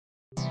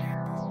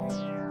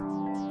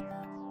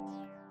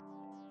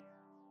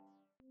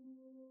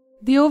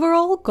The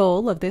overall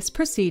goal of this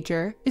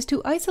procedure is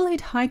to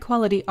isolate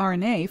high-quality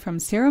RNA from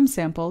serum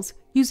samples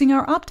using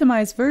our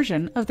optimized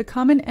version of the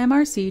common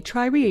MRC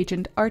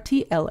tri-reagent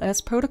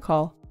RT-LS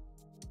protocol.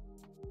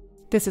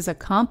 This is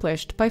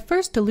accomplished by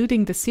first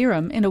diluting the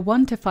serum in a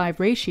 1:5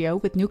 ratio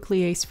with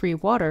nuclease-free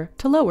water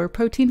to lower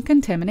protein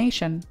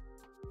contamination.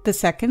 The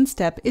second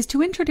step is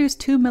to introduce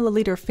 2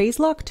 ml phase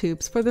lock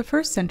tubes for the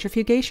first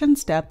centrifugation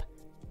step.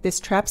 This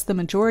traps the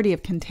majority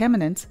of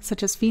contaminants,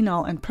 such as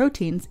phenol and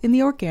proteins, in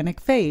the organic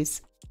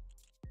phase.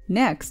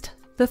 Next,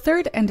 the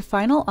third and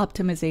final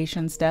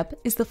optimization step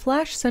is the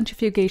flash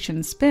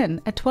centrifugation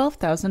spin at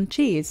 12,000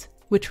 Gs,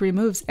 which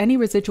removes any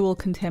residual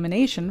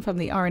contamination from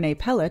the RNA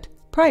pellet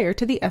prior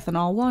to the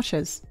ethanol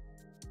washes.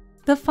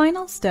 The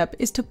final step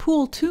is to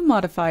pool 2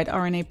 modified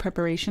RNA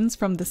preparations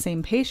from the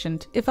same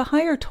patient if a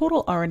higher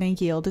total RNA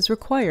yield is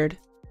required.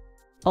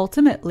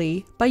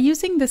 Ultimately, by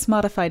using this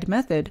modified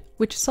method,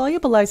 which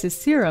solubilizes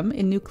serum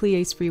in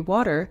nuclease-free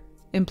water,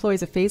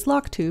 employs a phase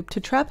lock tube to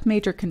trap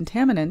major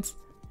contaminants,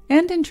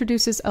 and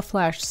introduces a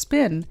flash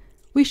spin,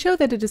 we show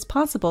that it is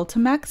possible to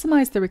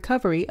maximize the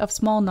recovery of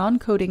small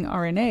non-coding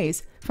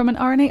RNAs from an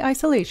RNA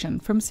isolation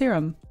from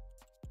serum.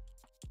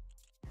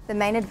 The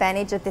main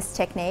advantage of this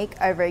technique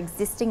over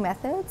existing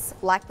methods,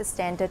 like the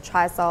standard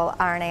trisol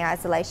RNA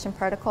isolation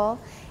protocol,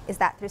 is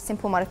that through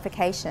simple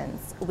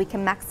modifications, we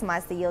can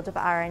maximize the yield of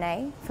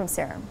RNA from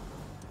serum.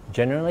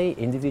 Generally,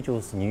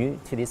 individuals new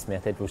to this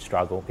method will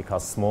struggle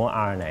because small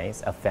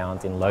RNAs are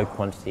found in low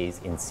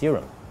quantities in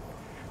serum.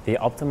 The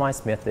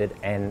optimized method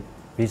and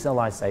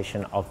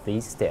visualization of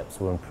these steps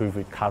will improve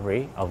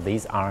recovery of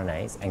these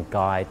RNAs and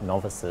guide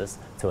novices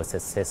to a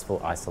successful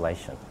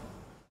isolation.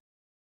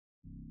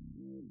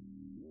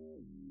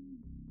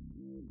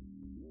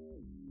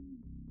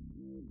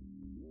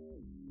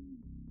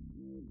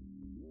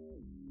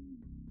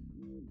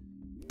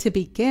 To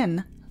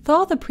begin,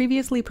 thaw the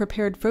previously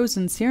prepared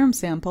frozen serum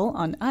sample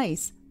on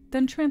ice,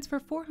 then transfer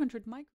 400 micrograms